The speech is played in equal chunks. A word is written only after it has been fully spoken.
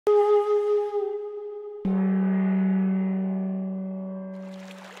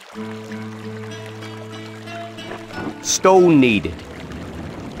Stone needed.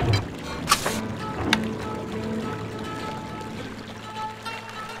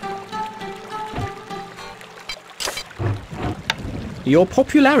 Your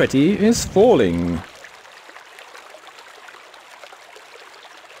popularity is falling.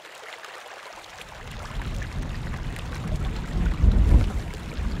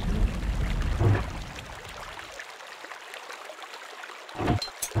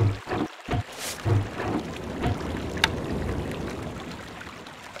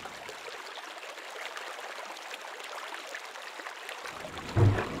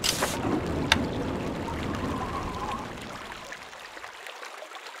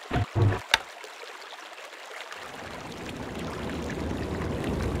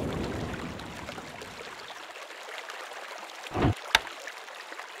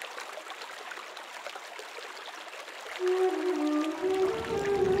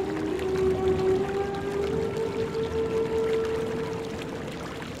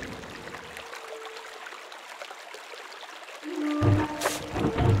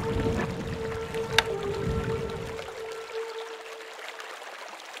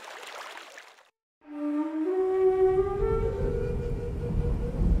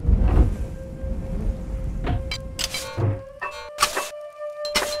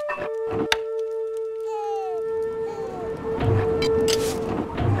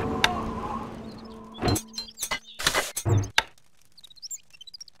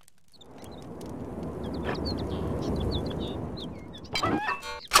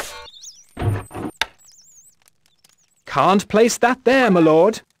 Can't place that there, my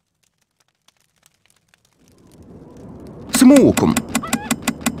lord. سموكم.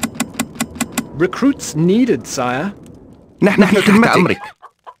 Recruits needed, sire. نحن تحت أمرك.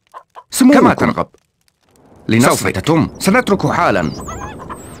 سموكم. كما ترغب. سوف تتم. سنترك حالا.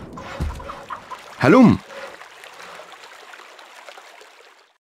 هلم.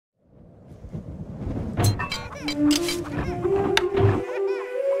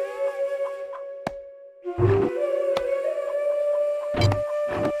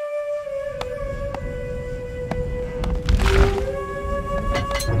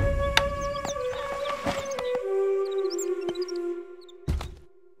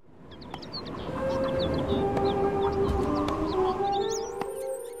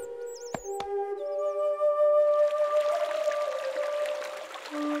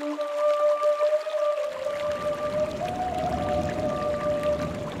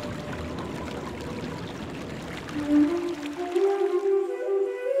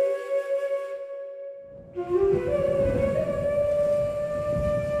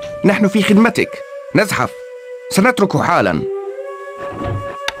 نحن في خدمتك. نزحف. سنترك حالا.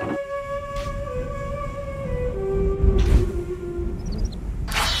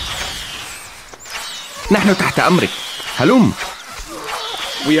 نحن تحت أمرك. هلم.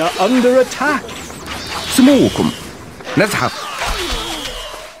 We are under attack. سموكم. نزحف.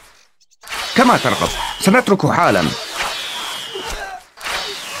 كما ترغب. سنترك حالا.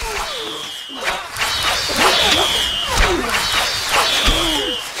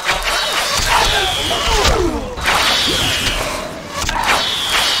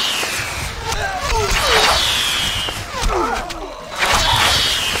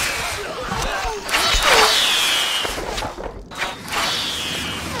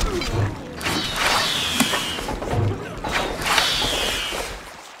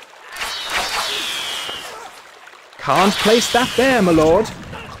 Can't place that there, my lord.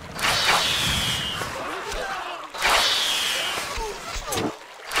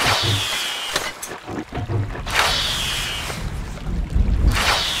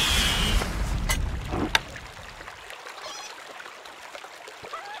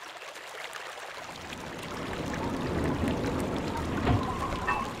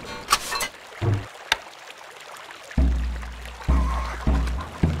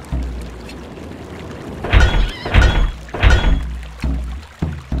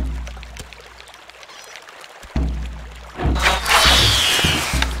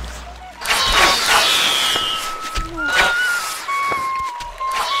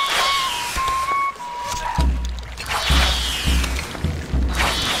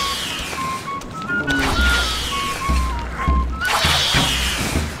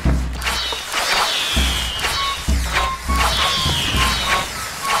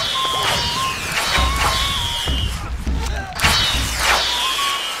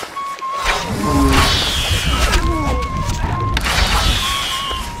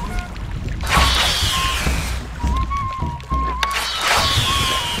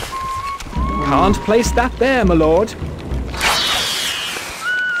 Can't place that there, my lord.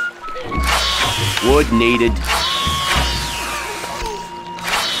 Wood needed.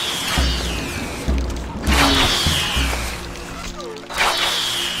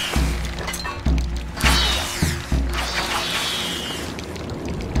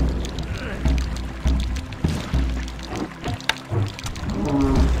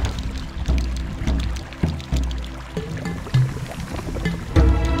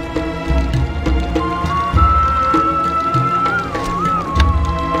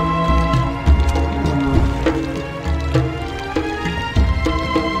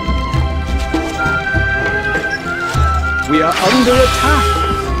 under attack.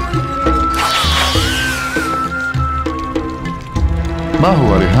 ما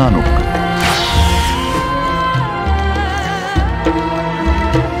هو رهانك؟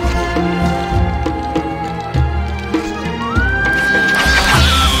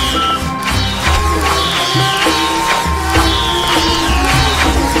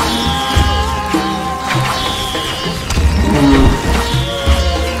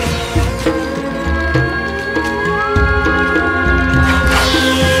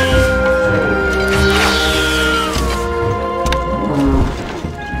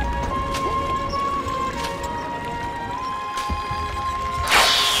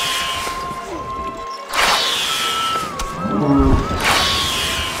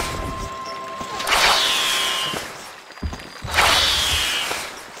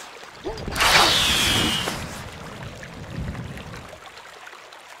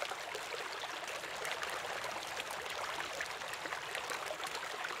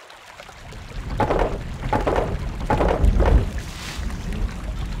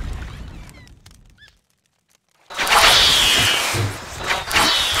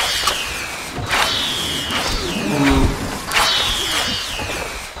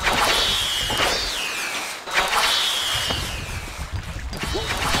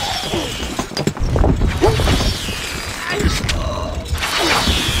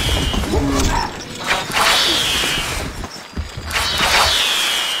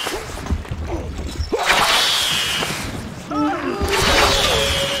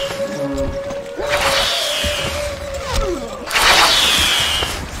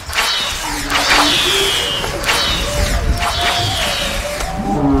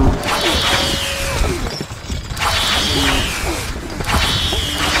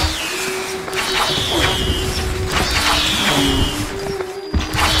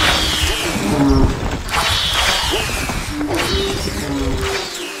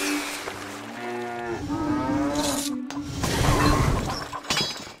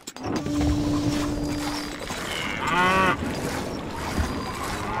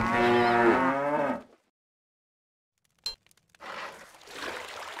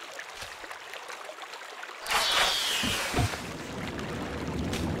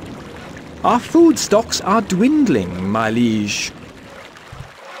 Our food stocks are dwindling, my liege.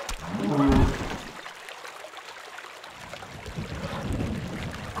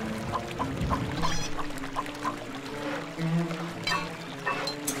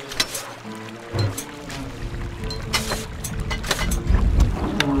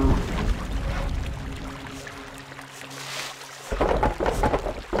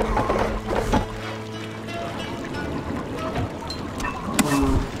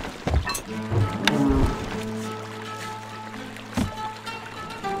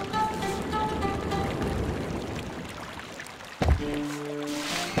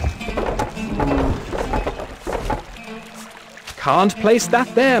 Can't place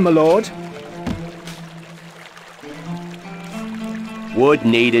that there, my lord. Wood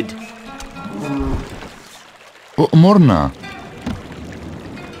needed. أؤمرنا.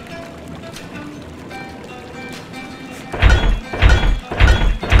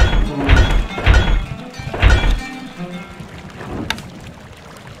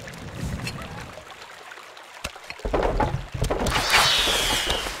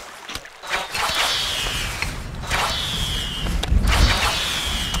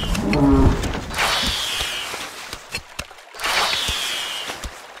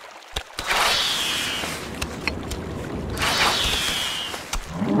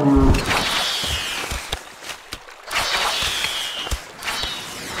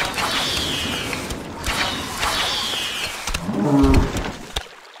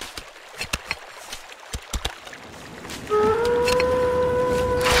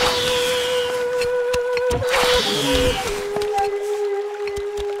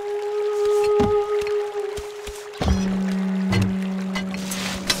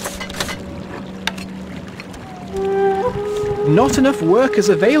 Not enough workers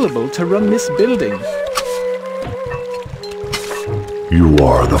available to run this building. You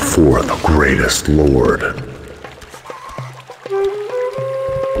are the fourth greatest lord.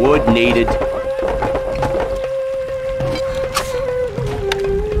 Wood needed.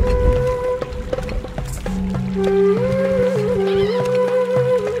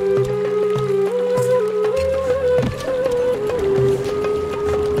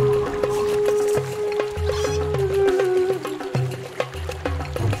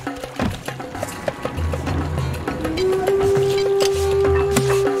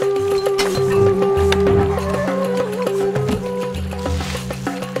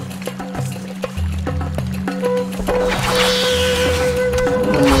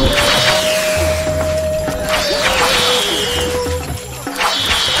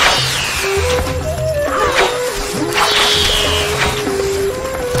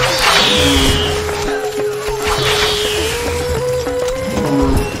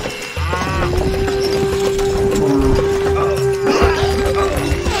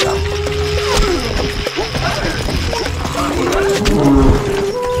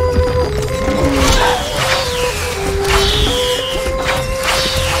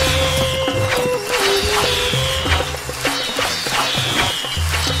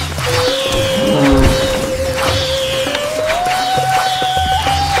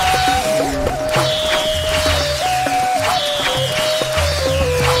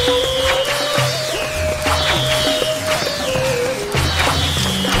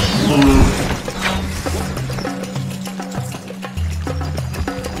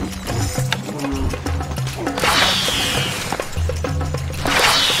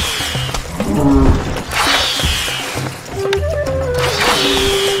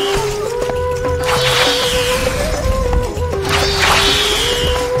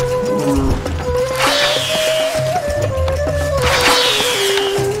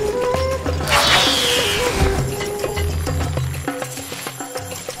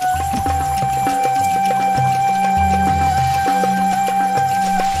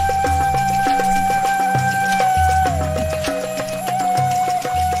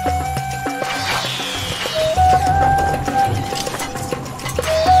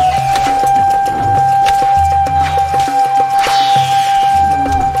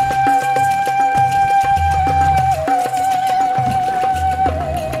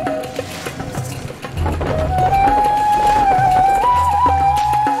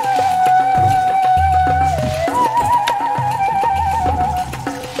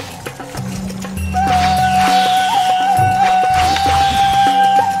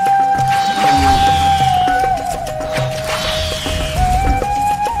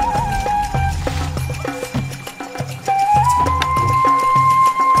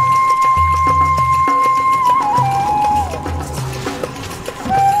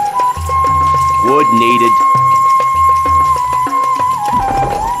 Wood needed.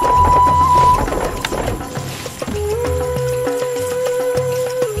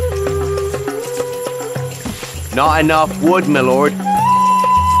 Not enough wood, my lord.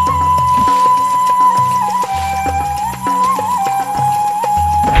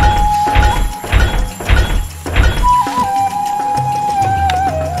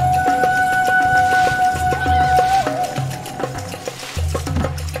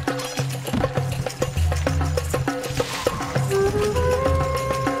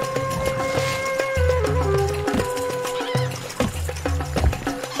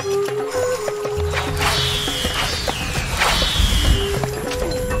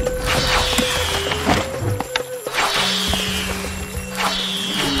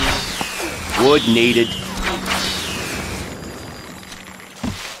 Wood needed.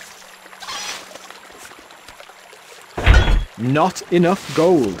 Not enough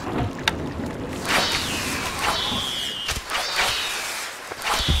gold.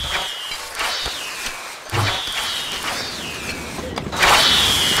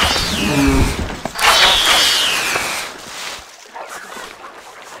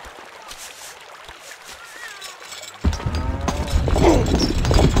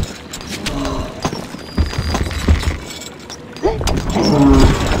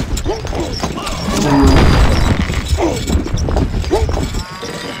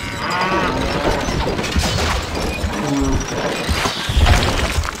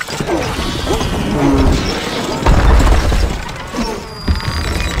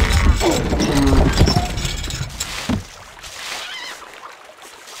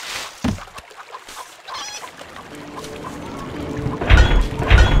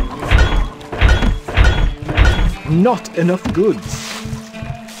 Not enough goods.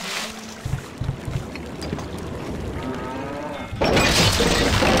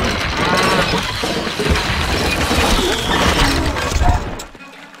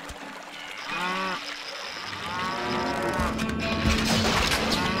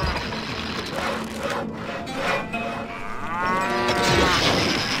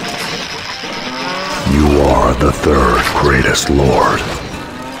 You are the third greatest lord.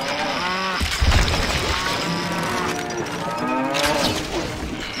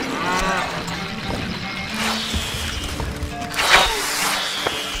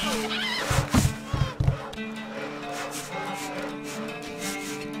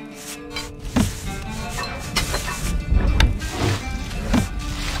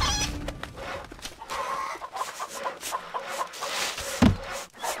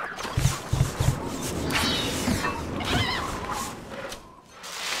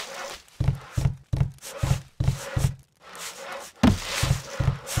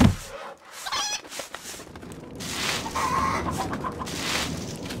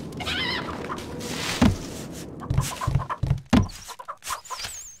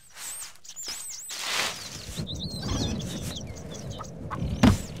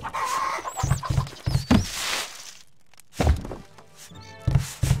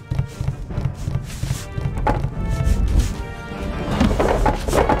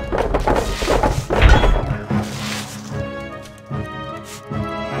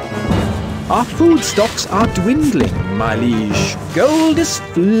 Our food stocks are dwindling, my liege. Gold is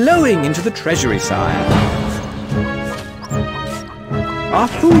flowing into the treasury, sire. Our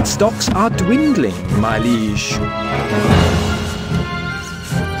food stocks are dwindling, my liege.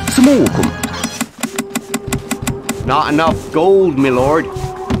 سموكم. Not enough gold, my lord.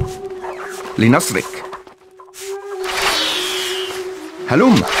 لنصرك.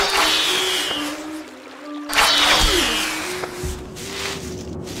 هلم.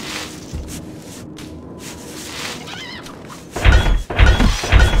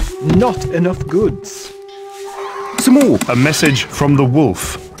 Not enough goods. سموك. A message from the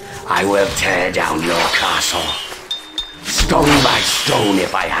wolf. I will tear down your castle. Stone by stone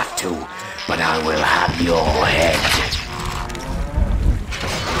if I have to, but I will have your head.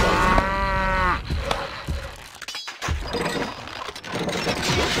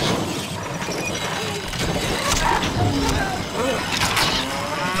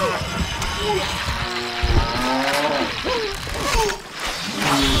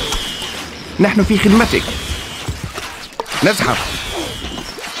 نحن في خدمتك. نزحف.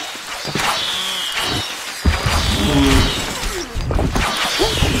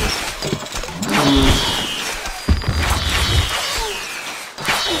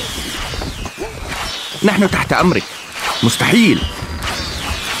 نحن تحت أمرك. مستحيل.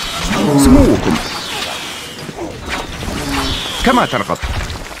 سموكم. كما ترغب.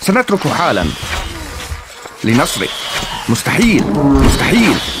 سنترك حالا. لنصرك. مستحيل.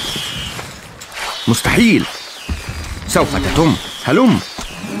 مستحيل. مستحيل. سوف تتم. هلم.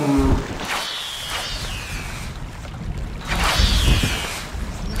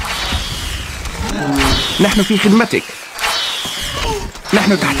 نحن في خدمتك.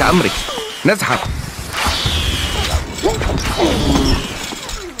 نحن تحت أمرك. نزحف.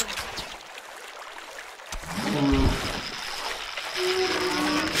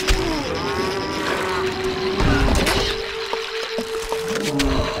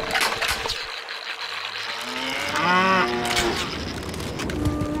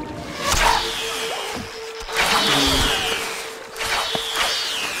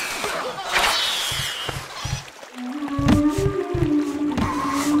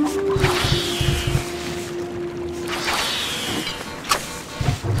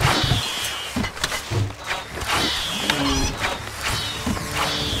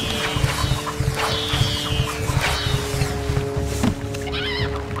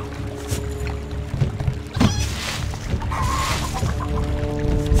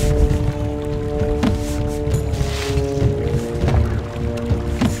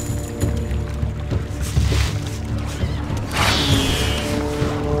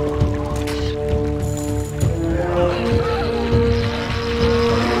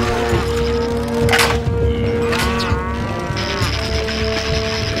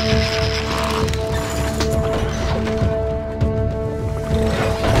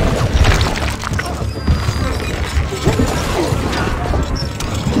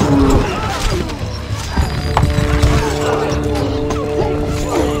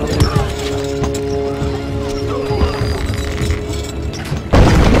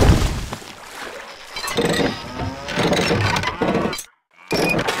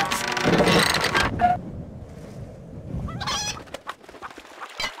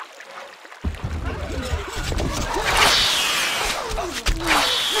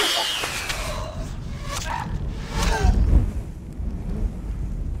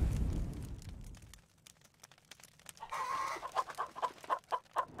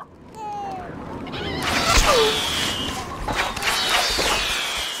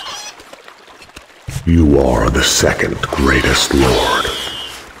 You are the second greatest lord.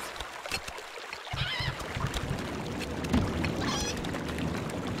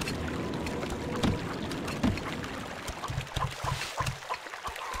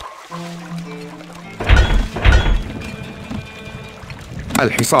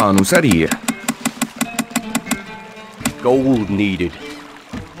 الحصان سريع. Gold needed.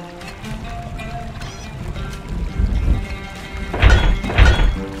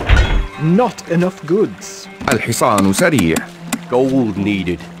 Not enough goods. الحصان سريع. Gold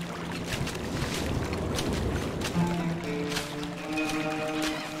needed.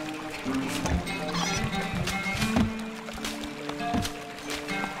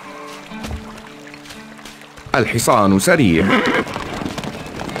 الحصان سريع.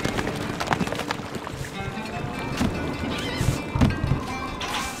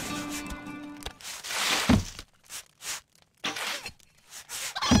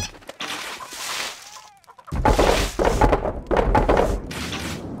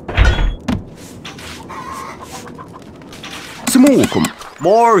 سموكم.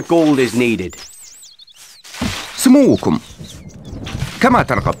 More gold is needed. سموكم. كما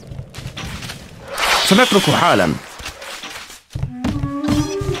ترغب. سنترك حالا.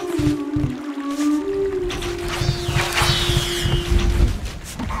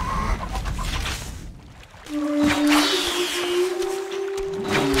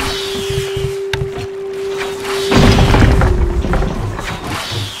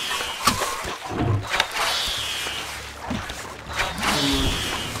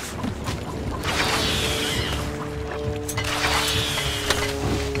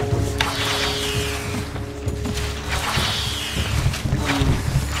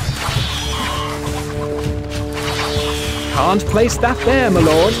 Can't place that there, my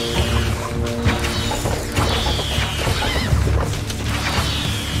lord.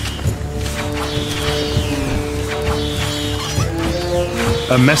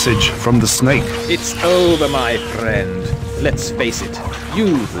 A message from the snake. It's over, my friend. Let's face it,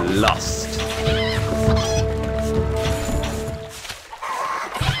 you've lost.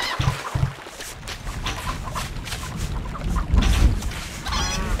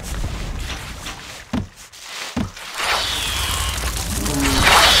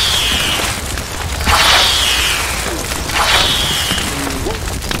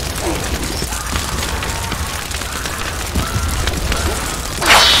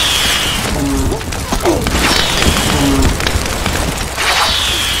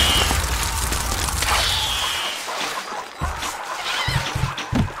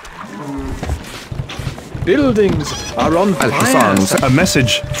 buildings are on fire. A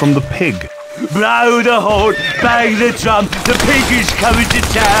message from the pig. Blow the horn, bang the drum, the pig is coming to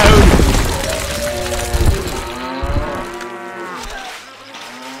town!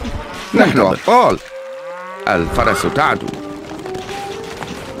 نحن أبطال. الفرس تعدو.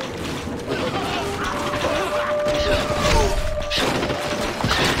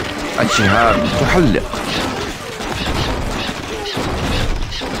 الشهاب تحلق.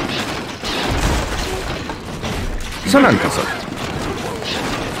 سننتصر.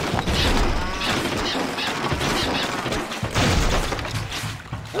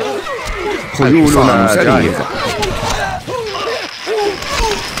 خيولنا جاهزة.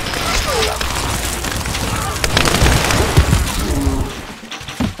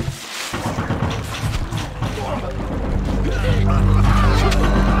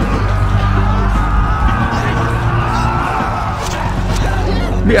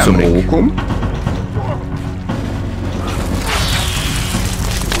 بأمركم.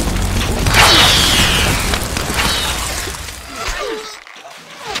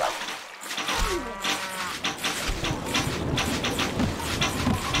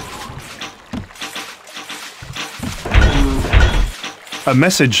 A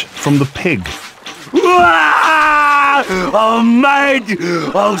message from the pig. Oh, mad!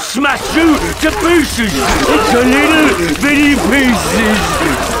 I'll smash you to pieces into little bitty pieces!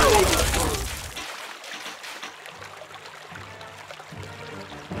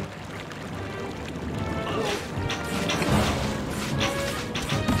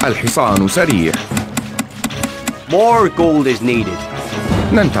 الحصان سريع. More gold is needed.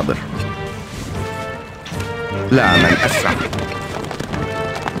 ننتظر. لا من أسرع.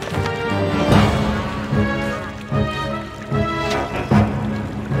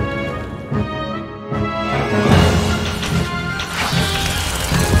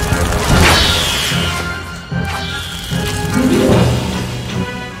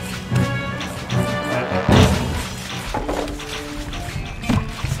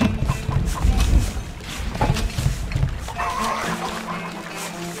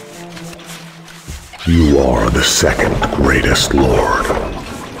 You are the second greatest lord.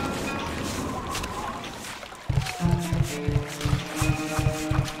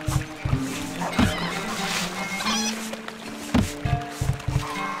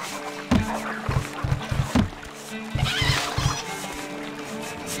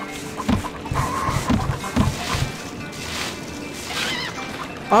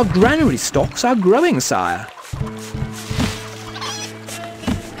 Our granary stocks are growing, sire.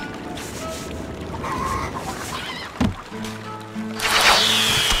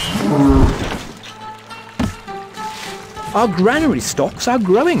 Our granary stocks are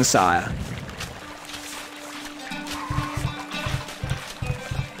growing, sire.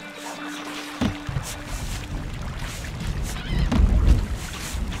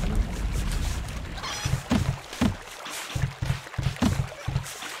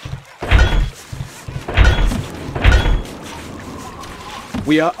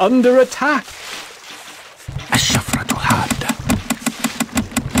 We are under attack. الشفرة حادة.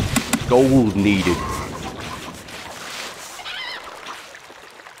 Gold needed.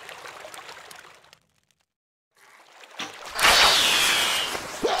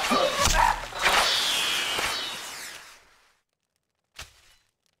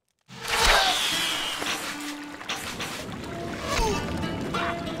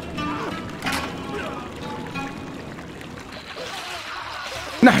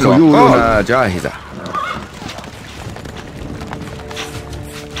 نحن خيولنا جاهزة.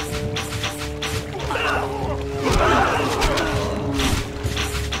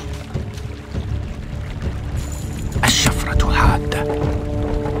 الشفرة حادة.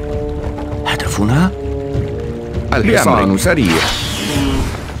 هدفنا الحصان سريع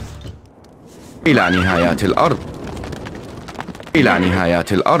إلى نهايات الأرض. إلى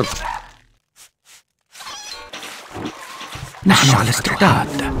نهايات الأرض. نحن على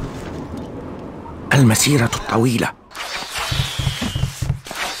استعداد. المسيرة الطويلة.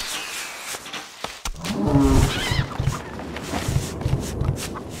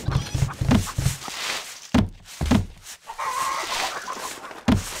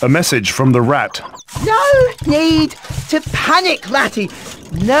 A message from the rat. No need to panic, Ratty.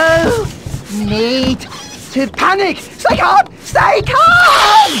 No need to panic. Stay calm! Stay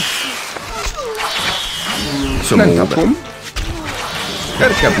calm! سموكم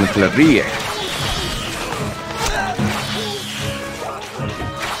اركب مثل الريح.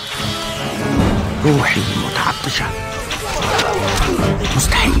 روحي متعطشة.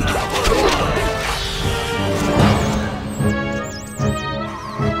 مستحيل.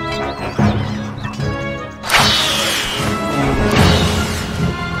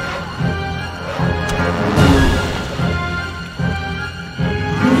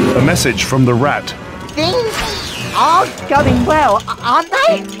 A message from the rat. Things are going well, aren't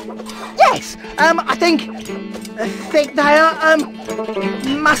they? Yes. I think they are.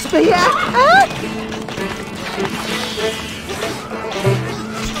 Must be.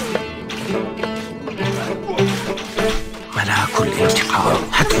 ملاك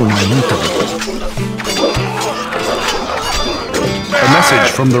الانتقام حتفنا ينتظر. A message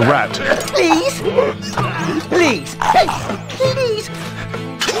from the rat. Please, please, please,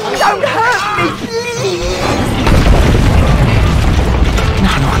 don't hurt me, please.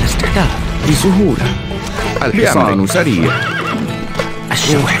 نحن على استعداد بسهولة. الحصان سريع.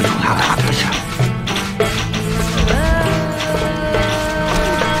 الشوحي عطشة.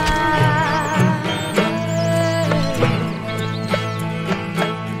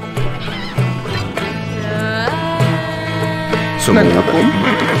 سموكم.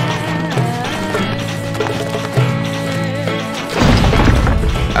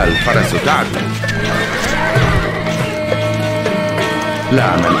 الفرس تعدو.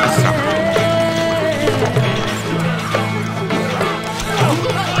 لا من أسرع.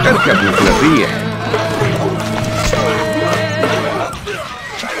 اركب مثل الريح.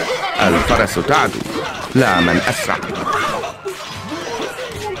 الفرس تعدو. لا من أسرع.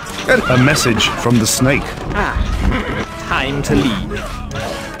 A message from the snake. Time to leave.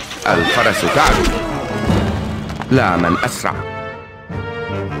 الفرس تعدو. لا من أسرع.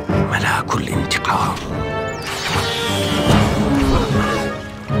 ملاك الانتقام.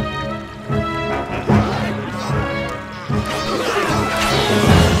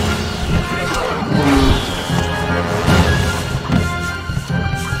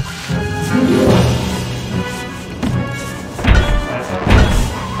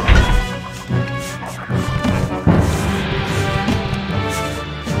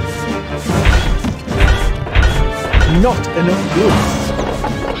 Not enough goods.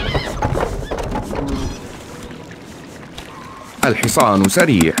 الحصان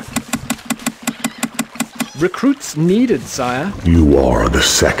سريع. Recruits needed, sire. You are the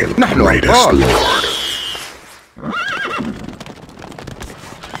second نحن greatest أبطال. lord.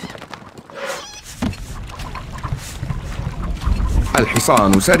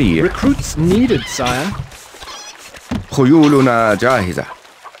 الحصان سريع. Recruits needed, sire. خيولنا جاهزة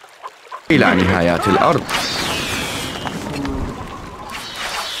إلى نهايات الأرض.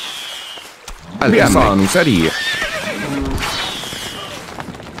 الحصان سريع.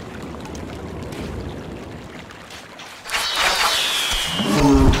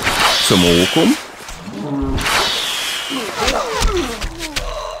 سموكم.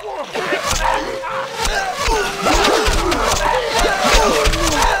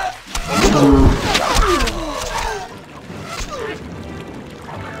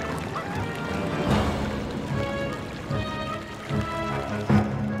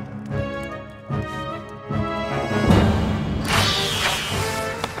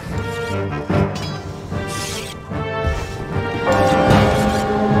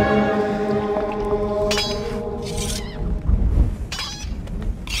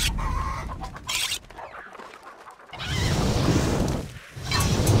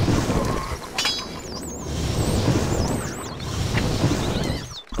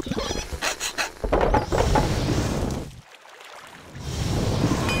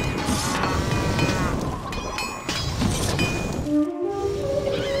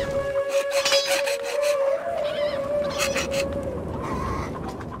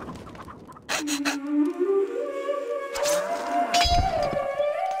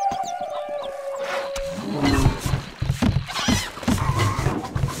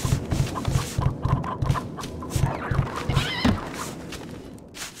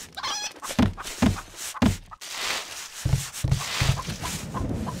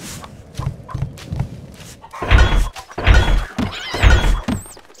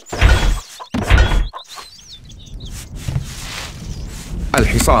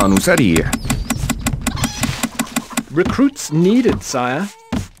 الحصان سريع. Recruits needed, sire.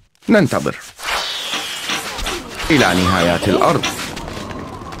 ننتظر إلى نهايات الأرض.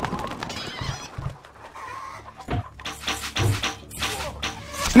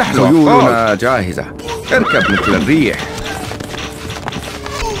 نحن خيولنا جاهزة. اركب مثل الريح.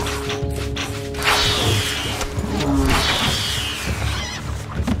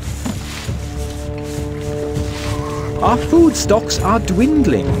 Our food stocks are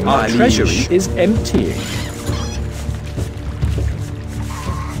dwindling. Our treasury is emptying.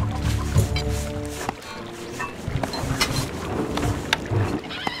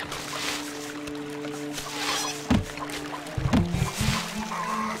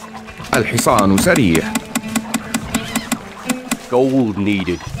 الحصان سريع. Gold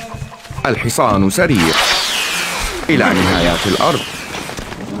needed. الحصان سريع إلى نهايات الأرض.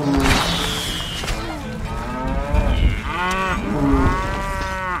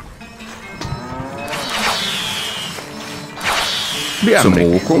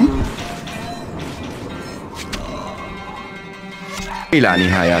 بأمركم إلى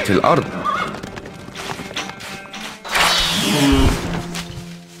نهايات الأرض.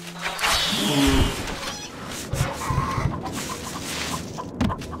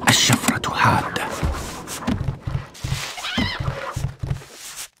 الشفرة حادة.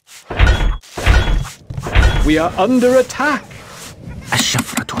 We are under attack.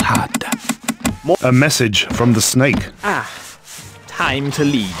 الشفرة حادة. A message from the snake. Time to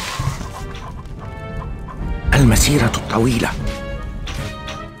leave. المسيرة الطويلة.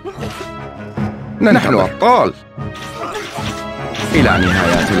 نحن أبطال إلى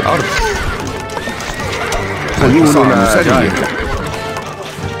نهايات الأرض. خيولنا سريع.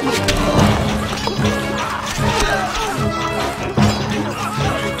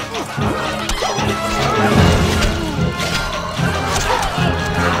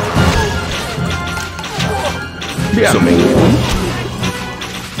 بأمركم.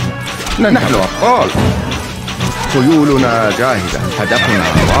 نحن أبطال. خيولنا جاهزة. هدفنا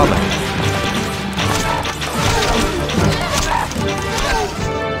واضح.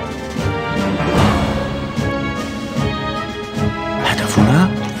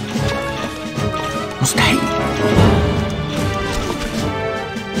 هدفنا مستحيل.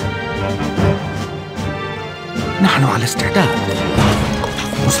 نحن على استعداد.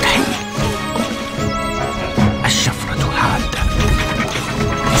 مستحيل. الشفرة حادة.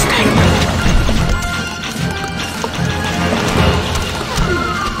 مستحيل.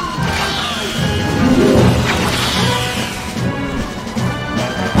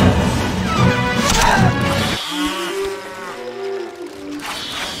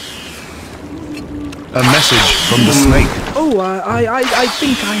 A message from the snake. Oh, I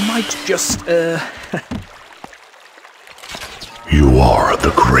think I might just, You are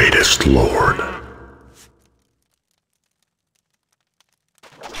the greatest lord.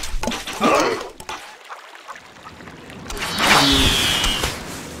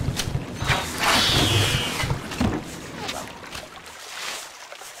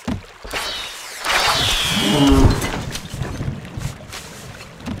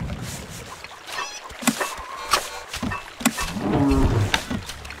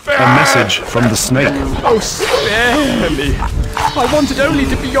 A message from the snake. Oh, spare me. I wanted only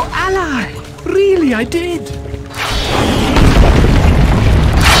to be your ally. Really, I did.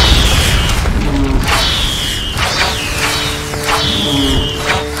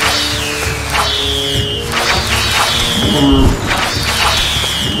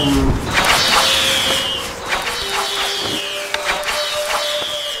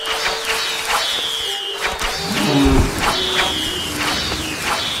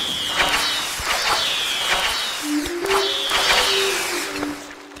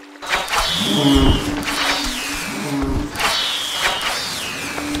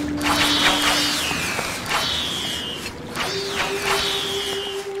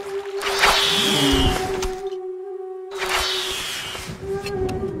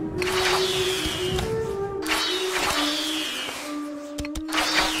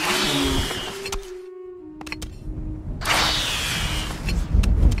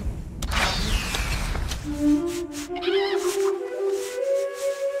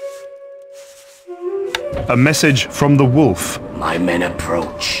 A message from the wolf. My men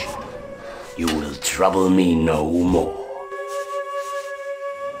approach. You will trouble me no more.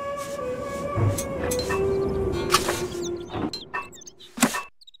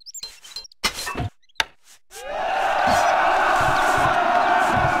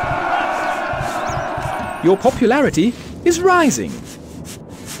 Your popularity is rising.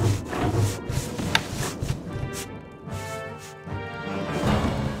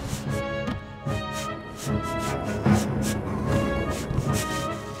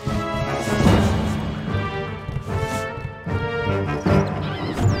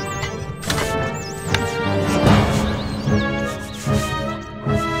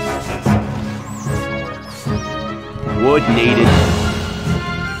 Wood needed.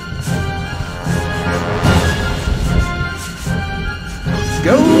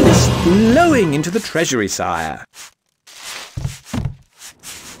 Gold is flowing into the treasury, sire.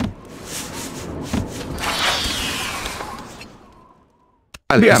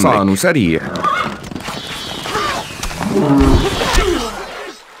 الحصان سريع.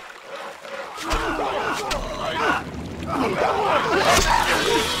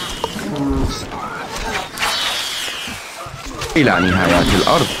 إلى نهايات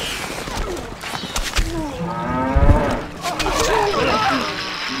الأرض.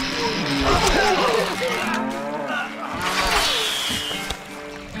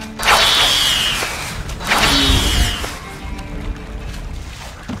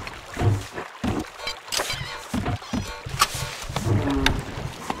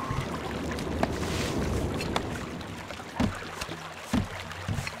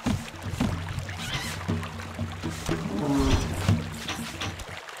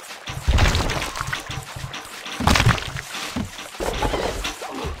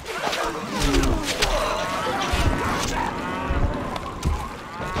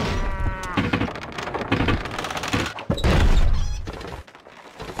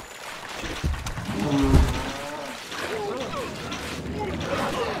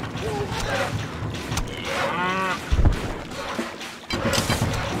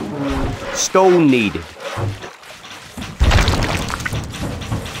 Stone needed.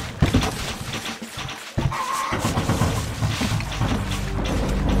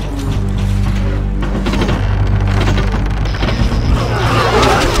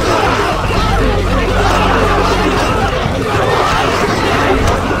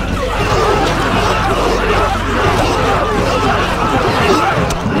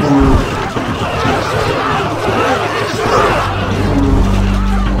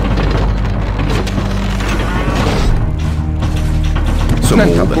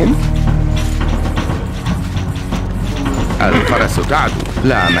 ننتظر. الفرس تعدو،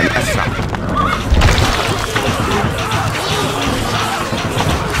 لا من أسرع.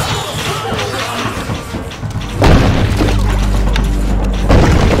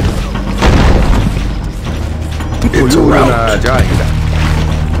 خيولنا جاهزة.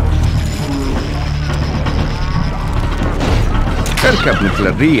 اركب مثل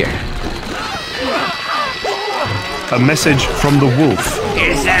الريح. A message from the wolf.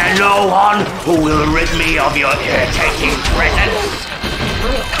 Is there no one who will rid me of your irritating presence?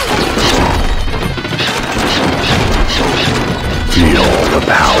 Feel the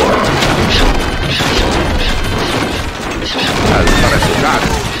power. الفرس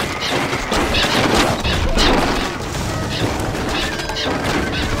تعدو.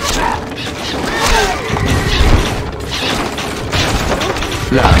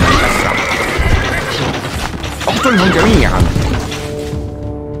 لا من أسرع. اقتلهم جميعا.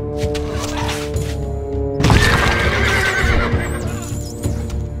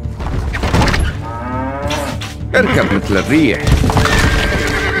 اركب مثل الريح.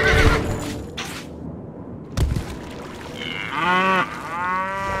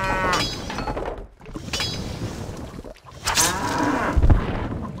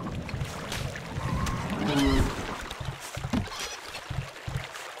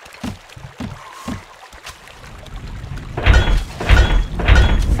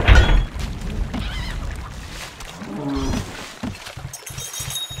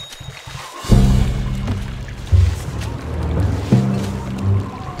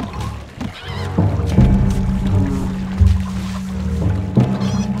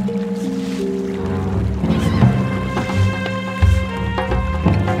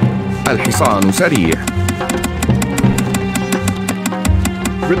 الحصان سريع.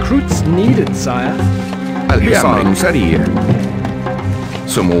 Recruits needed, sire. الحصان سريع.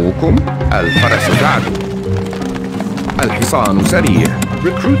 سموكم. الفرس تعدو. الحصان سريع.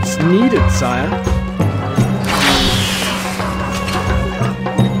 Recruits needed, sire.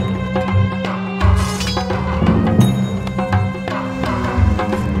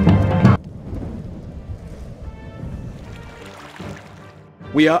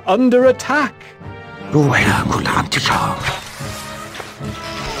 We are under attack. روحي كل عام تشعر.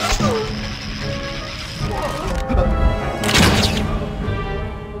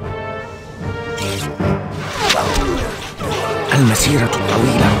 المسيرة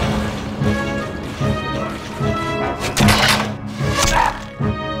طويلة.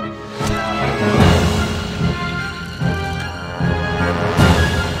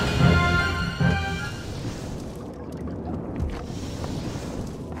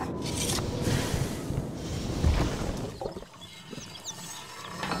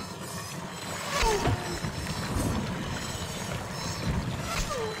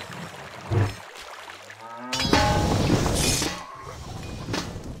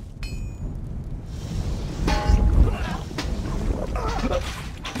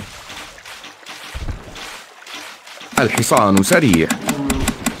 الحصان سريع.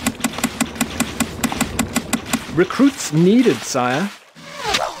 Recruits needed, sire.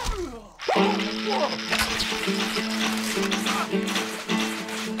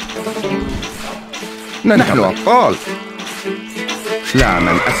 نحن أبطال. لا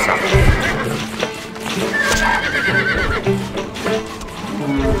من أسرع.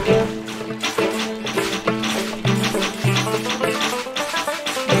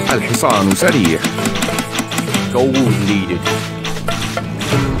 الحصان سريع. Gold needed.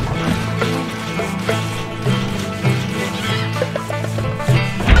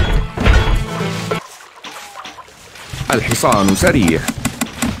 الحصان سريع.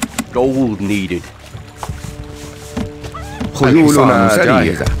 Gold needed. خيولنا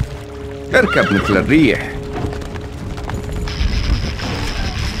جاهزة. اركب مثل الريح.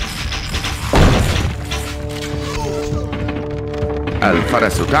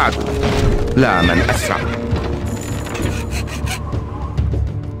 الفرس تعدو. لا من أسرع.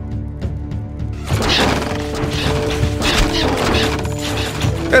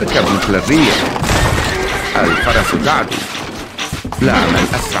 اركب مثل الريح. الفرس تعدو. لا من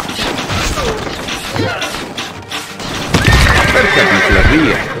أسرع. اركب مثل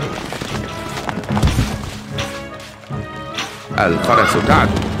الريح. الفرس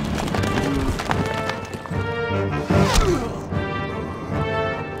تعدو.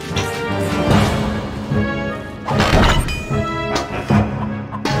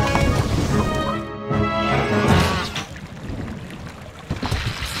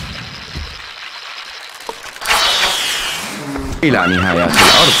 إلى نهاية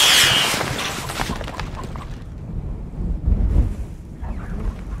الأرض.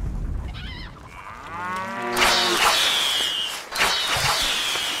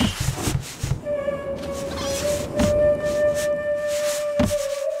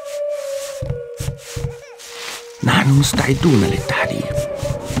 نحن مستعدون للتحليل.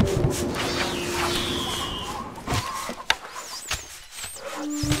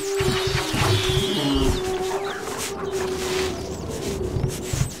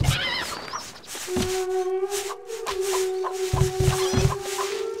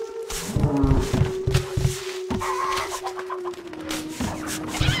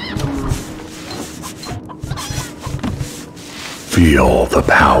 Feel the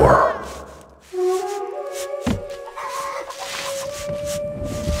power.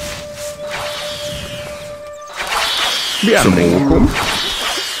 بأمركم.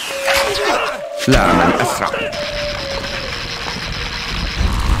 لا من أسرع.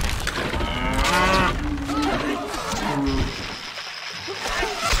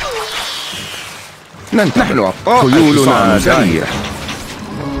 نحن أبطال. خيولنا جريئة.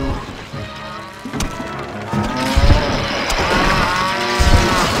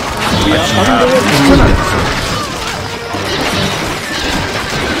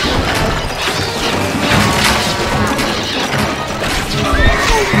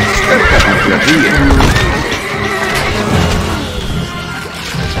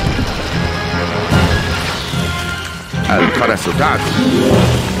 الفرس تعدو.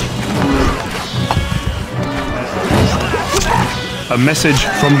 A message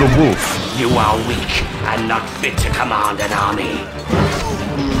from the wolf. You are weak and not fit to command an army.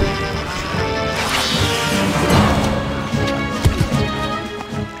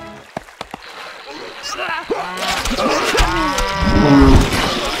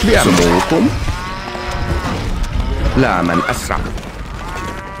 بأمركم. لا من أسرع.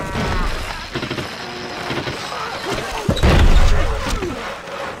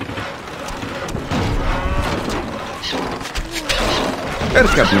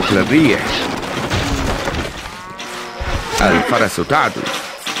 اركب مثل الريح. الفرس تعدو.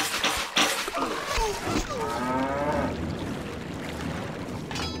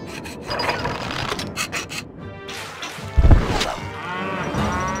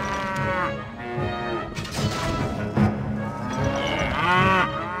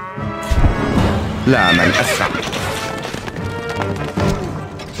 لا من أسرع.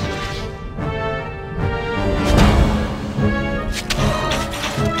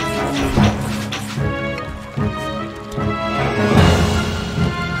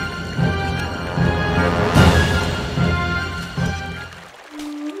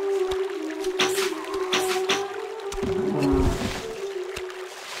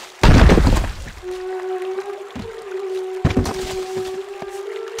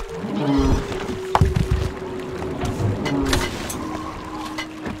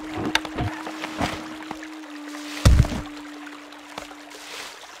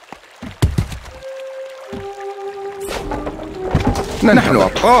 نحن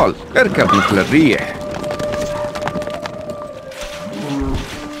أبطال. اركب مثل الريح.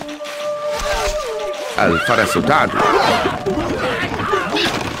 الفرس تعدو.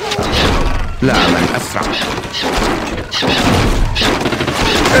 لا من أسرع.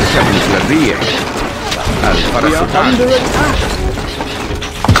 اركب مثل الريح. الفرس تعدو.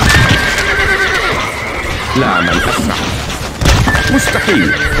 لا من أسرع.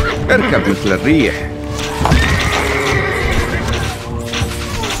 مستحيل. اركب مثل الريح.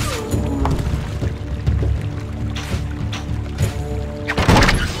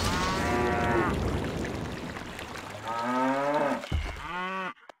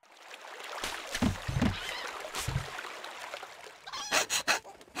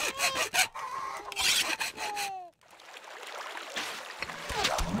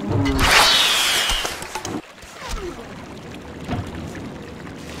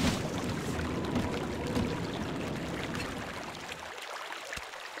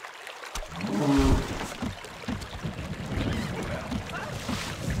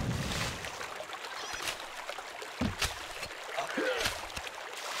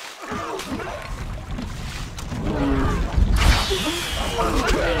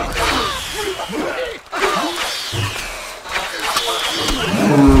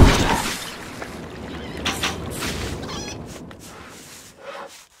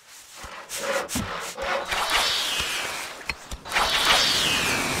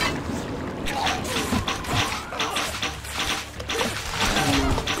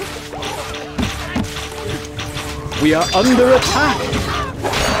 We are under attack.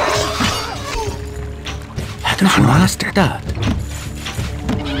 نحن على استعداد.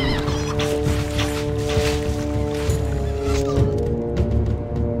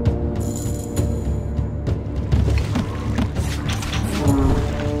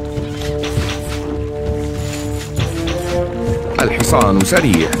 الحصان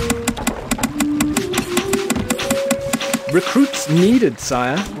سريع. Recruits needed,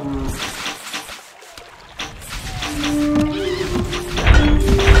 sire.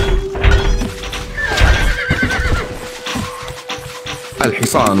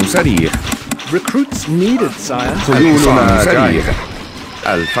 الحصان سريع. Recruits needed, sire. خيولنا جاهزة.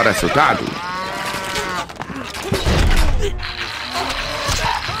 الفرس تعدو.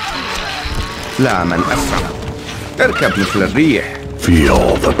 لا من أسرع. اركب مثل الريح.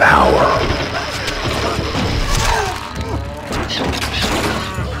 Feel the power.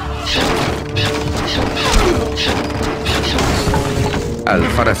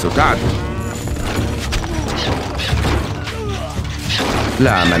 الفرس تعدو.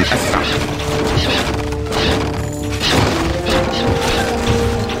 لا من أسرع.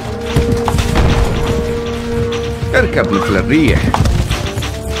 اركب مثل الريح.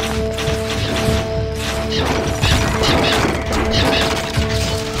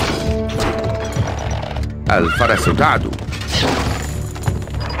 الفرس تعدو.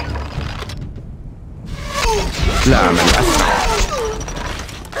 لا من أسرع.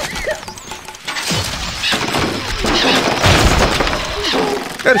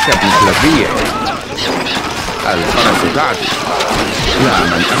 اركب مثل الريح. الفرس تعدو. لا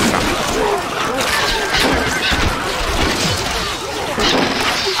من أسرع.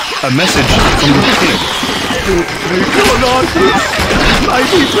 A message from the king.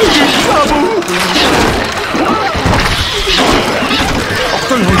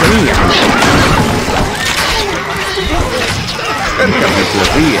 اقتلهم جميعا. اركب مثل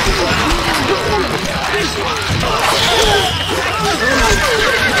الريح.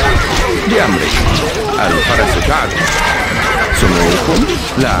 بأمرك. الفرس تعدو. سموكم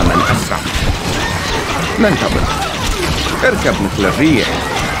لا من أسرع. ننتظر. اركب مثل الريح.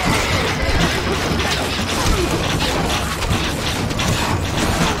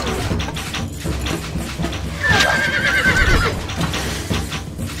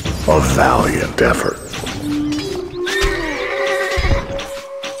 A valiant effort.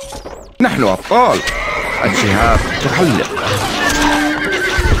 نحن أبطال. الشهاب تحلق.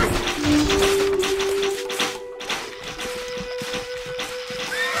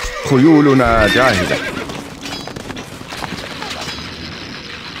 خيولنا جاهزة.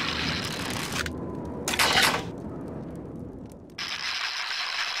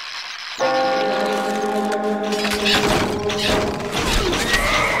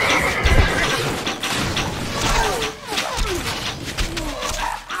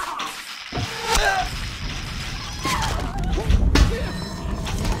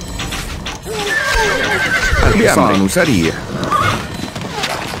 الحصان سريع.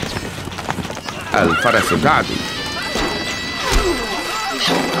 الفرس تعدو.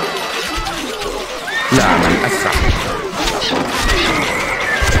 لا من أسرع.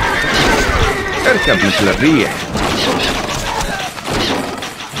 اركب مثل الريح.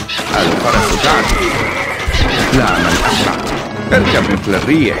 الفرس تعدو. لا من أسرع. اركب مثل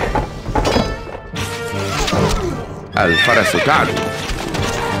الريح. الفرس تعدو.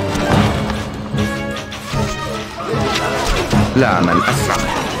 لا من أسرع.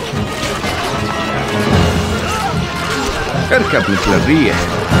 اركب مثل الريح.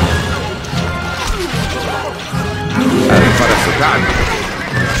 الفرس تعدو.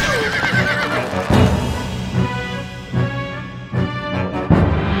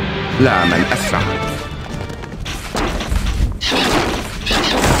 لا من أسرع.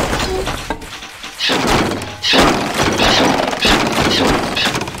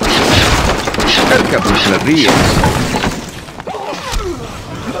 اركب مثل الريح.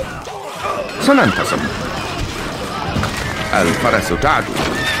 سننتصر. الفرس تعدو.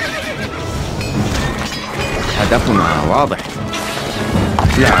 هدفنا واضح.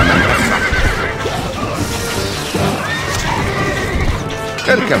 لا من أسرع.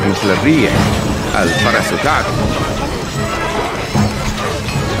 اركب مثل الريح. الفرس تعدو.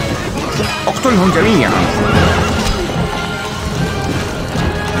 اقتلهم جميعا.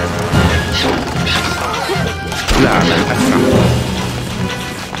 لا من أسرع.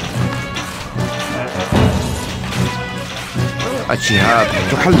 الشهاب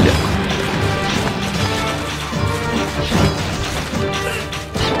تحلق.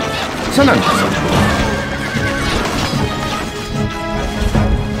 سننتصر.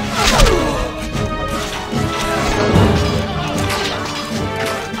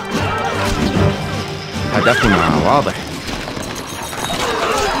 هدفنا واضح.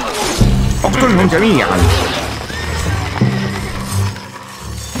 اقتلهم جميعا.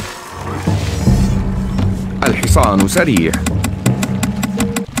 الحصان سريع.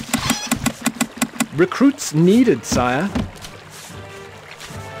 Recruits needed, sire.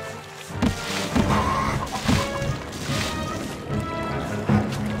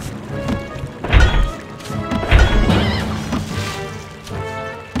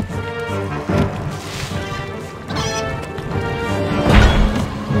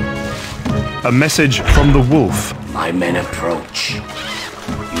 A message from the wolf. My men approach.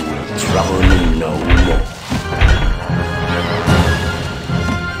 You will trouble me no more.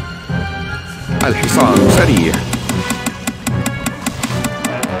 الحصان سريع.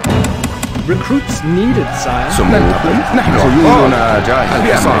 Recruits needed, sire. سموكم نحن خيولنا جاهزة.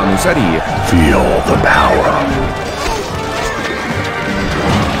 الحصان سريع. Feel the power.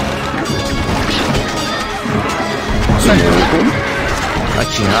 سموكم.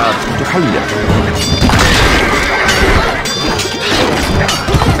 الشهاب تحلق.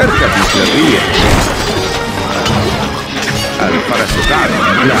 اركب مثل الريح. الفرس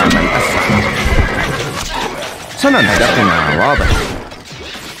تعلم لا من أسرع. سننهي هدفنا واضح.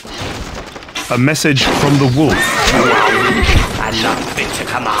 A message from the wolf. I'm not fit to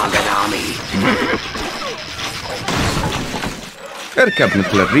command an army. اركب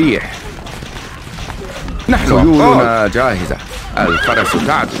مثل الريح. نحن خيولنا جاهزة. الفرس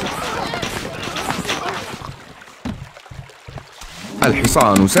تعدو.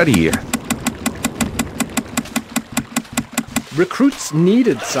 الحصان سريع. Recruits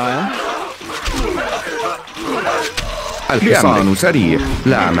needed, sire. الحصان سريع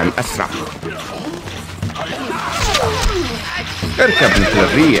لا من أسرع. اركب مثل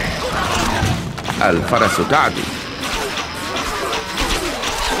الريح. الفرس تعدو.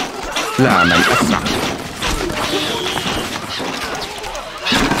 لا من أسرع.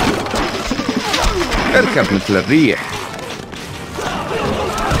 اركب مثل الريح.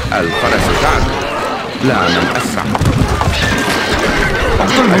 الفرس تعدو. لا من أسرع.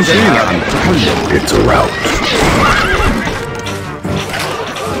 اقتلهم جميعا. It's a rout.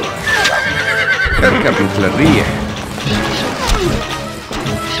 اركب مثل الريح.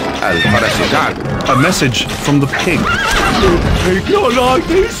 الفرس تعدو. A message from the pig. Not like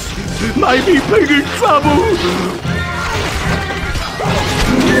this. Maybe big in trouble.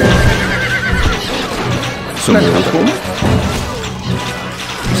 سموكم.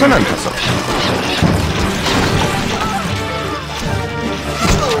 سننتصر.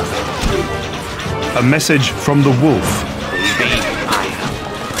 A message from the wolf.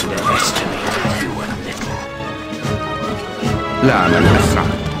 لا من أسرع.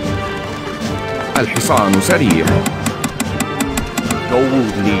 الحصان سريع.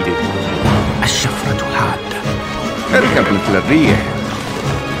 Gold needed. الشفرة حادة. اركب مثل الريح.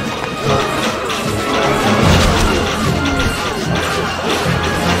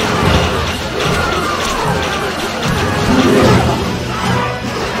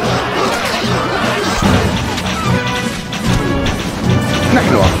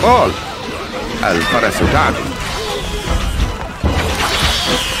 نحن أبطال. الفرس تعدو.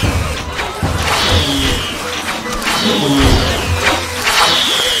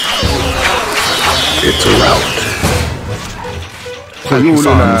 It's a rout.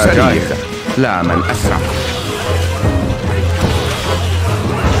 خيولنا جاهزة. لا من أسرع.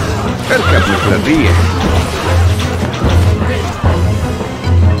 اركب مثل الريح.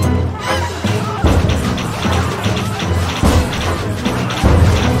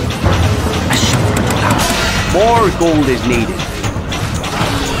 More gold is needed.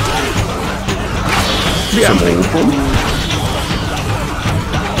 سموكم.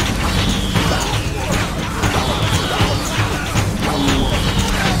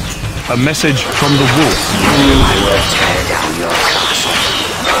 A message from the wolf. I will tear down your castle.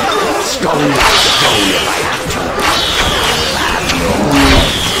 Stone by stone if I have to.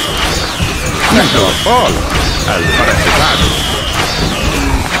 نحن أبطال. الفرس تعدو.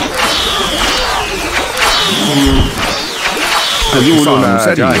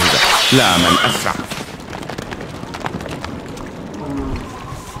 خيولنا جاهزة. لا من أسرع.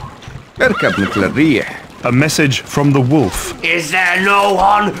 اركب مثل الريح. A message from the wolf. Is there no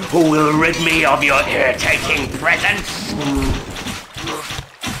one who will rid me of your irritating presence?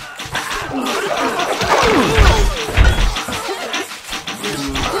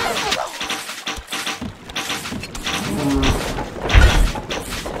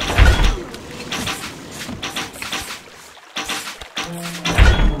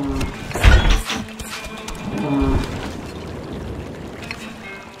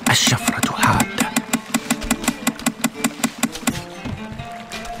 الشفرة حادة.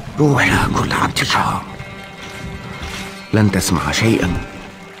 روح لكل عبدك. لن تسمع شيئا.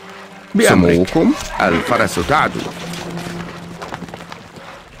 سموكم الفرس تعدو.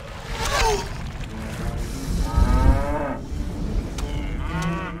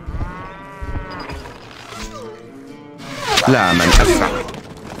 لا من أسرع.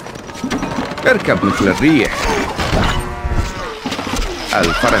 اركب مثل الريح.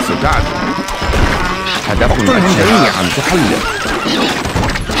 الفرس تعدو. هدفنا جميعا تحلق.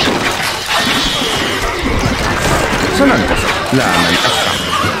 سننتصر. لا من أسرع.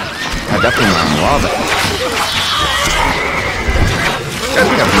 هدفنا واضح.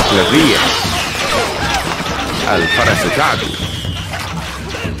 اركب مثل الريح. الفرس تعدو.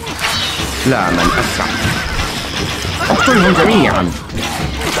 لا من أسرع. اقتلهم جميعا.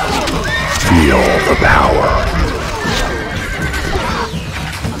 Feel the power.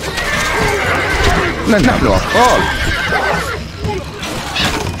 نحن أبطال.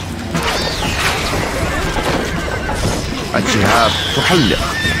 الشهاب تحلق.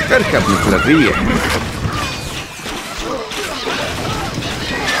 اركب مثل الريح.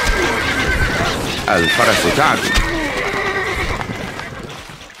 الفرس تعدو.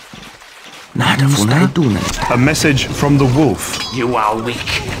 نحن مستعدون. A message from the wolf. You are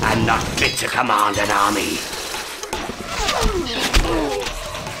weak and not fit to command an army.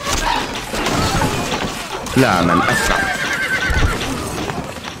 لا من أسرع.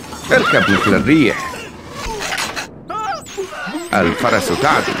 اركب مثل الريح. الفرس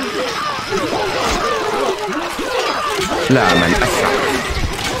تعدو. لا من أسرع.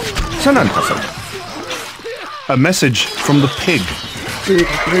 سننتصر. A message from the pig.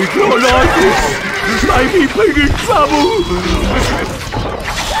 Not like this! Maybe pig in trouble!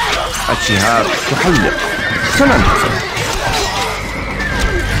 الشهاب تحلق. سننتصر.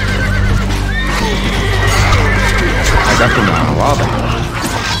 هدفنا واضح.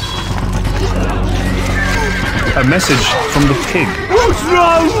 A message from the pig. What's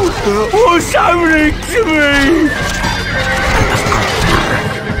wrong? What's happening to me?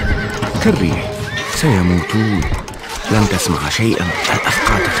 كالريح سيموتون. لن تسمع شيئا.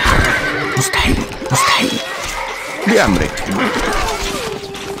 الأفقار تتحرك. مستحيل مستحيل. بأمرك.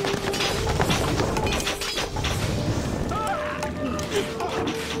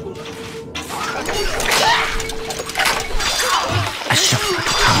 الشفرة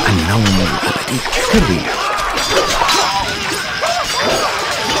النوم الأبدي. كالريح.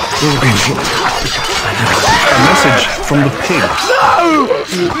 A message from the pig. No!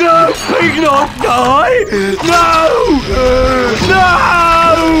 No! Pig not die! No! No!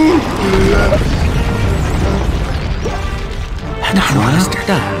 نحن على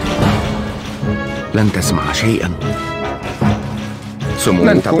استعداد. لن تسمع شيئا.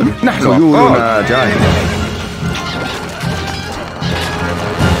 سموكم. نحن خيولنا جاهزة.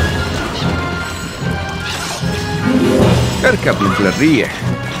 اركب مثل الريح.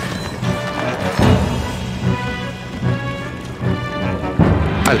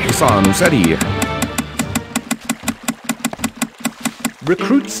 الحصان سريع.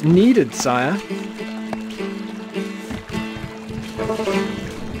 Recruits needed, sire.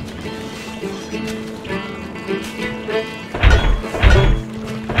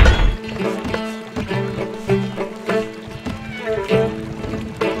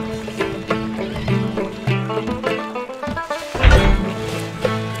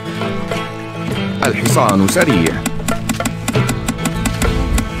 الحصان سريع.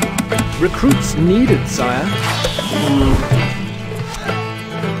 Recruits needed, sire.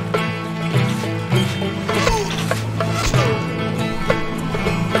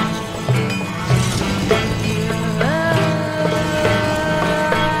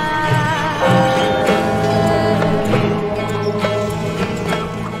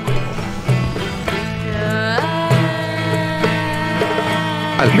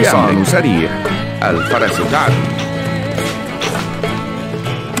 الحصان سريع. الفرس تعدو.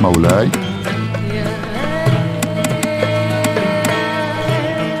 مولاي.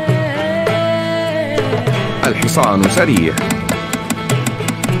 الحصان سريع.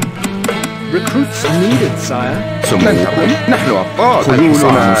 Recruits needed, sire. سموكم. نحن أبطال.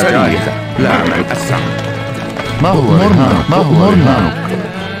 الحصان سريع. لا من أسرع. ما هو رهانك؟ ما هو رهانك؟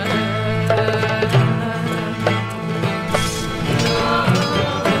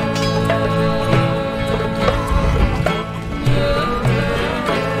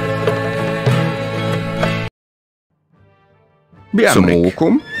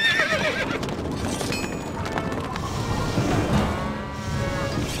 سموكم.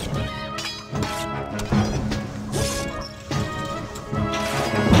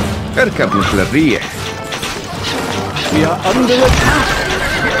 اركب مثل الريح. We are under attack.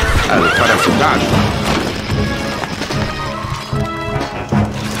 الفرس تعدو.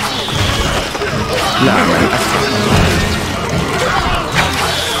 لا من أسرع.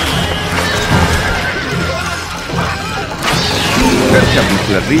 اركب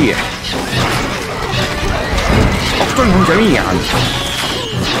مثل الريح. اقتلهم جميعا.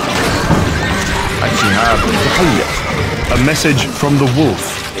 الشهاب تحلق. A message from the wolf.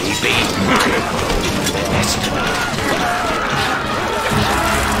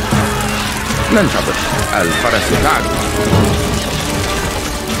 ننتظر. الفرس تعدو.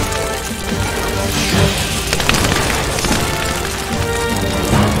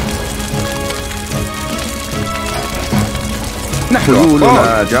 نحن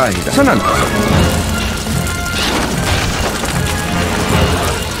خيولنا جاهزة. سننتظر.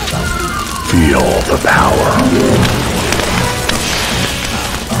 Feel the power.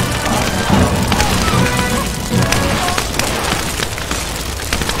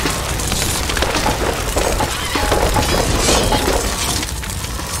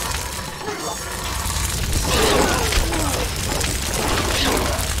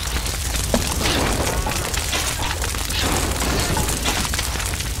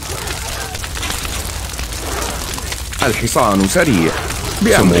 الحصان سريع.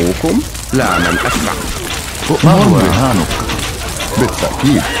 سموكم لا من أسرع. ما هو رهانك؟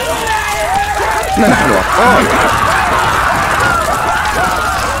 بالتأكيد. نحن أبطال.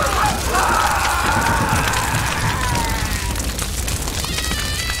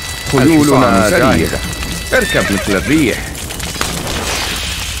 خيولنا جاهزة. اركب مثل الريح.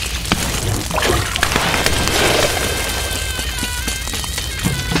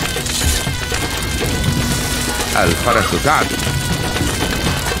 الفرس تعدو.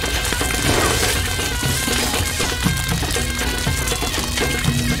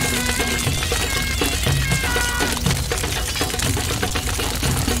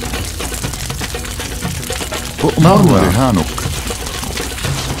 ما هو رهانك؟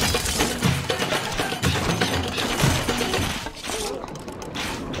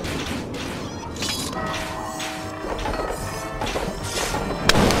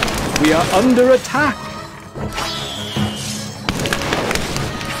 We are under attack.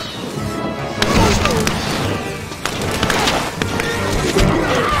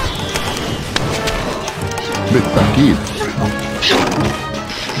 بالتأكيد.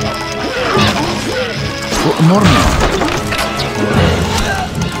 أؤمرنا.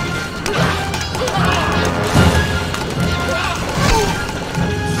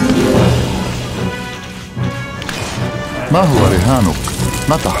 ما هو رهانك؟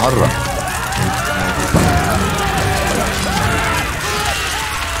 نتحرك.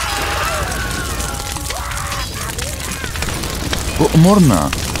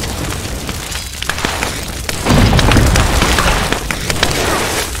 أؤمرنا.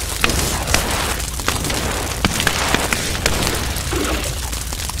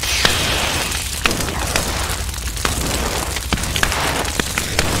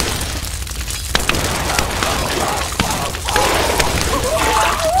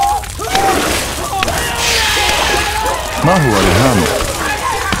 ما هو رهانك؟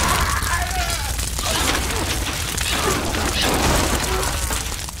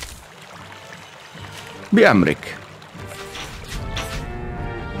 بأمرك.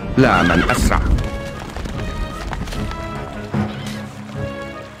 لا من أسرع.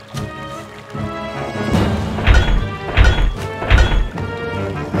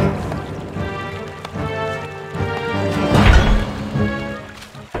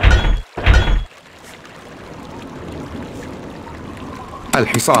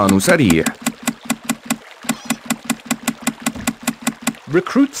 الحصان سريع.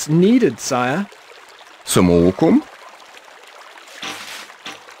 Recruits needed, sire. سموكم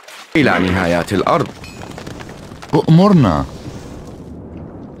إلى نهايات الأرض. أؤمرنا.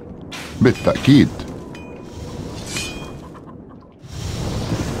 بالتأكيد.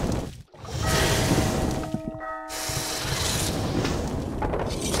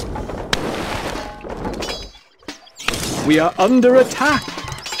 We are under attack.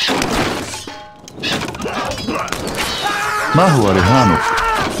 ما هو رهانك؟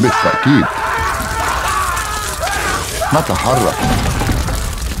 بالتأكيد. نتحرك.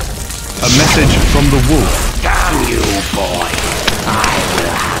 A message from the wolf. Damn you, boy. I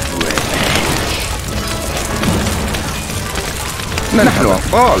will have revenge. نحن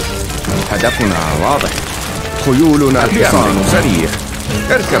أبطال. هدفنا واضح. خيولنا الحصان سريع.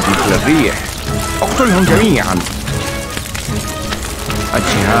 اركب مثل الريح. اقتلهم جميعا.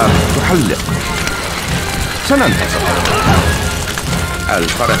 الشهاب تحلق. سننتصر.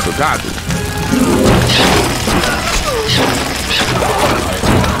 الفرس تعدو.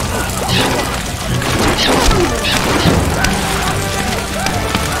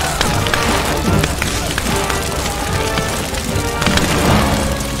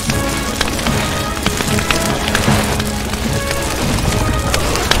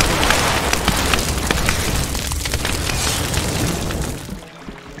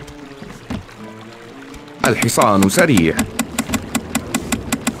 الحصان سريع.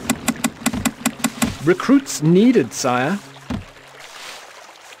 Recruits needed, sire.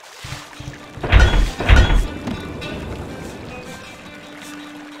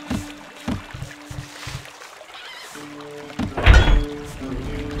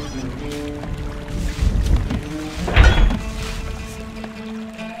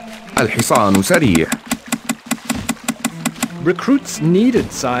 الحصان سريع. Recruits needed,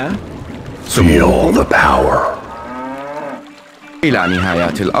 sire. Feel the power. إلى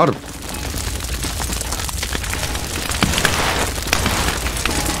نهايات الأرض.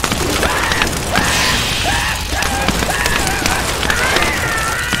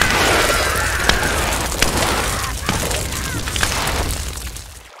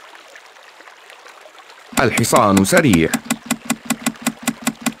 الحصان سريع.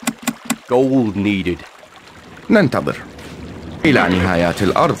 Gold needed. ننتظر إلى نهايات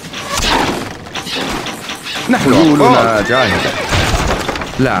الأرض. نحن خيولنا جاهزة.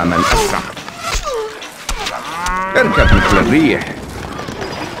 لا من أسرع. اركب مثل الريح.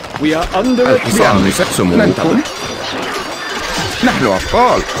 We are under الحصان سموكم. نحن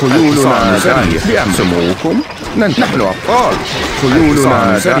أبطال. خيولنا سريع. سموكم. نحن أبطال.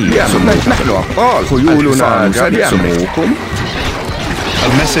 خيولنا سريع. نحن أبطال. خيولنا سريع. سموكم. A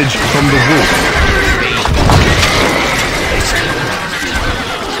message from the wolf.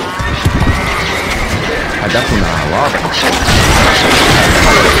 هدفنا واضح.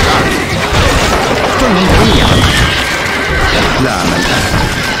 لا من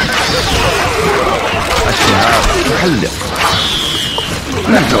الشهاب تحلق.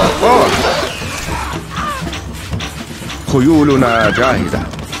 نحن أبطال. خيولنا جاهزة.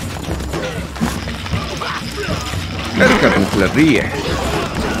 اركب مثل الريح.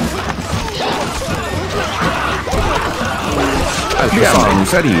 الحصان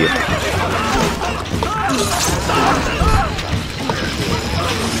سريع.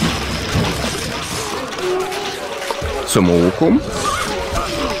 سموكم.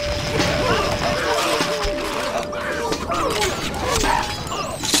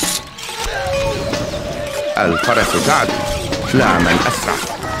 الفرس تعدو. لا من أسرع.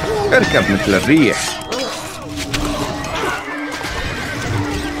 اركب مثل الريح.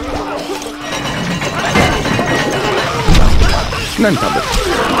 ننتظر.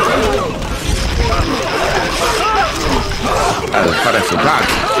 الفرس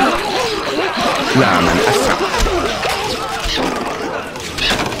تعدو. لا من أسرع.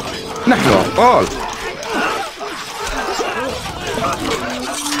 نحن أبطال.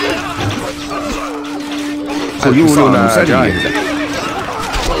 خيولنا جاهزة.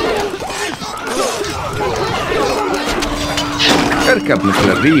 اركب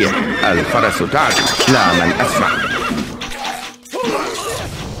مثل الريح. الفرس تعدو. لا من أسرع.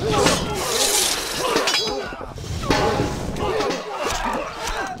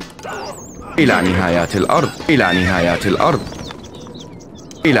 إلى نهايات الأرض. إلى نهايات الأرض.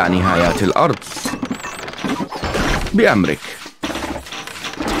 إلى نهايات الأرض. بأمرك.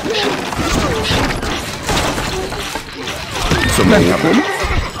 سموكم.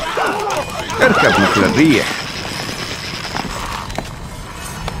 اركب مثل الريح.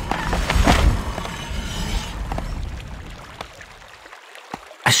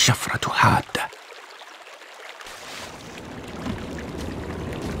 الشفرة حادة.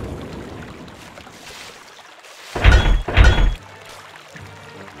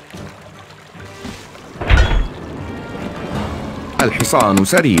 الحصان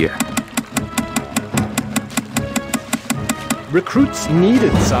سريع. Recruits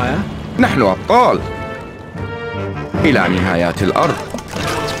needed, sire. نحن أبطال. إلى نهايات الأرض.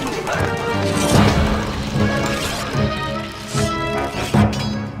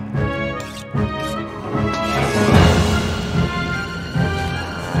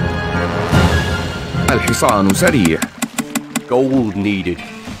 الحصان سريع. Gold needed.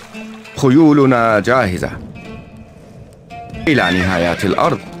 خيولنا جاهزة. إلى نهايات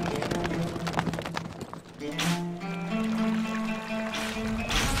الأرض.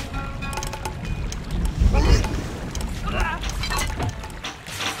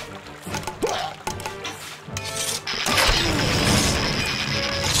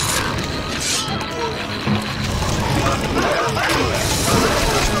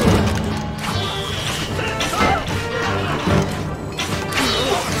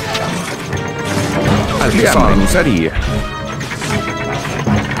 الحصان سريع.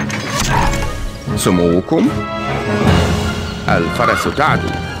 سموكم. الفرس تعدو.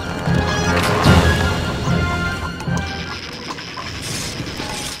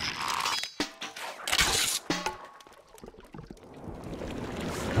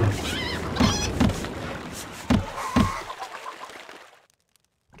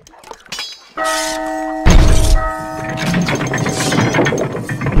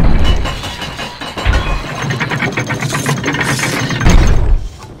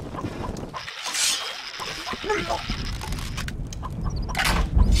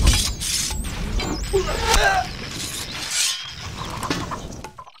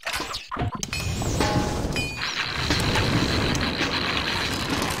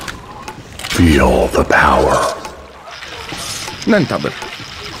 Feel the power. ننتظر.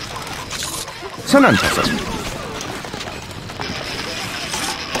 سننتصر.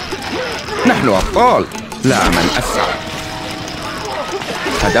 نحن أبطال، لا من أسرع.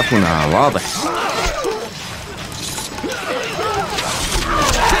 هدفنا واضح.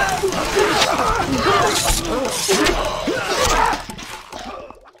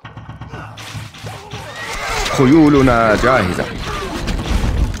 خيولنا جاهزة.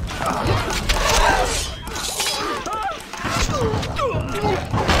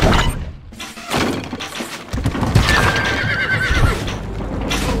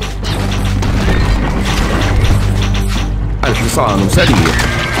 الحصان سريع.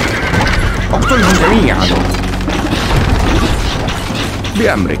 اقتلهم جميعا.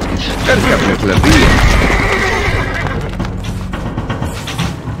 بأمرك. اركب مثل الريح.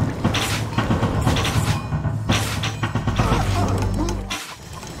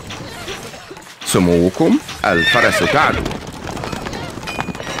 سموكم الفرس تعلو.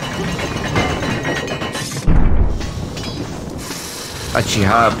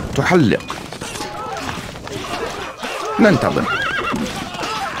 الشهاب تحلق. ننتظر.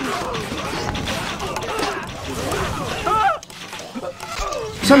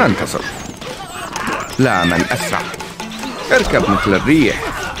 سننتصر. لا من أسرع. اركب مثل الريح.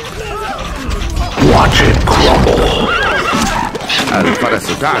 Watch it crumble.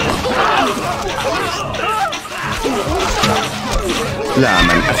 الفرس تعلو. لا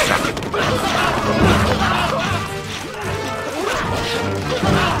من أسرع.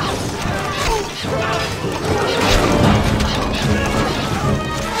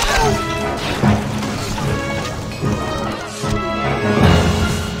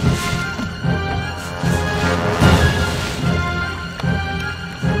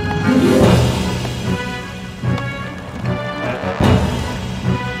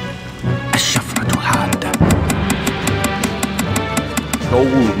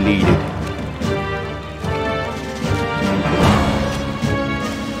 Gold needed.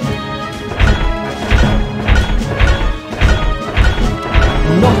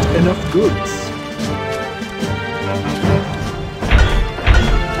 Not enough goods.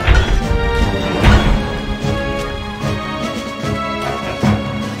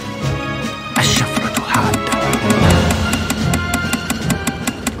 الشفرة حادة.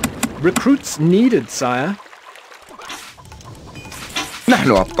 Recruits needed, sire.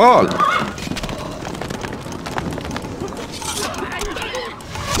 نحن أبطال.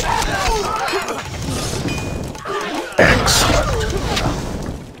 Excellent.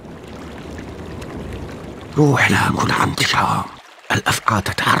 روح لا كل عن انتشام. الأفعى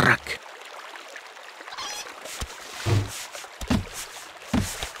تتحرك.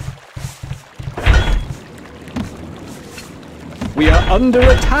 We are under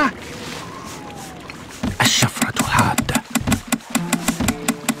attack. الشفرة حادة.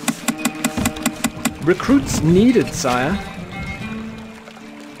 Recruits needed, sire.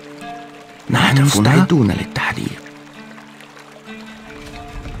 نحن مستعدون للتحريق.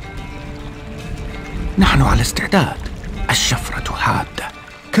 نحن على استعداد. الشفرة حادة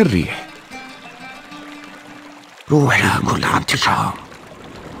كالريح. روح لا كل عن انتشام.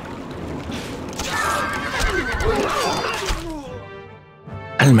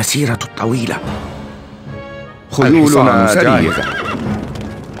 المسيرة الطويلة. خيولنا جاهزة.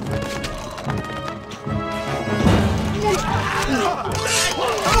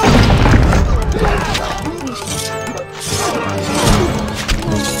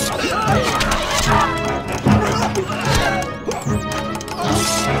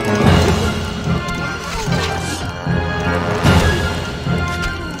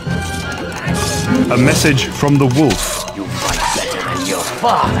 A message from the wolf. You fight better than your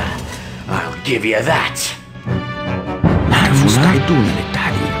father. I'll give you that. نحن مستعدون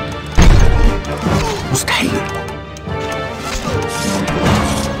للتحريق. مستحيل.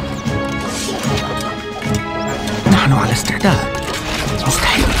 نحن على استعداد.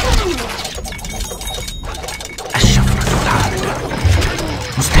 مستحيل. الشفرة العادة.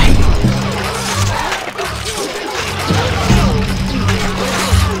 مستحيل.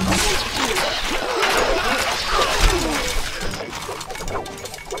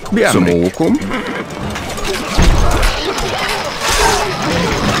 سموكم.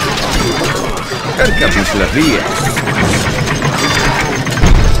 اركب مثل الريح.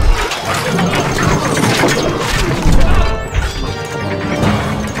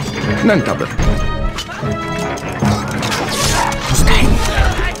 ننتظر. مستحيل.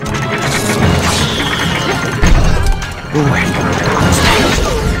 روحي مستحيل.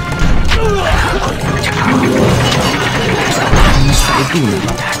 مستعدون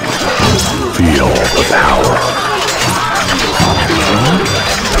للتحدي. the power.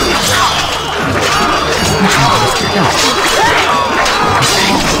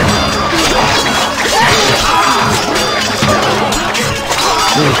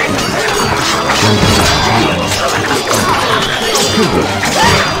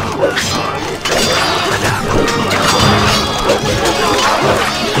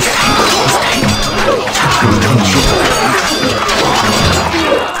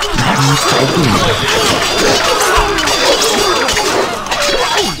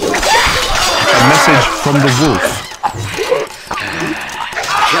 A message from the wolf.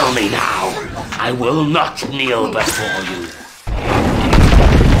 Kill me now. I will not kneel before you.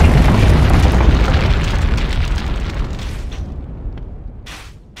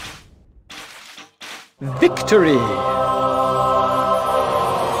 Victory!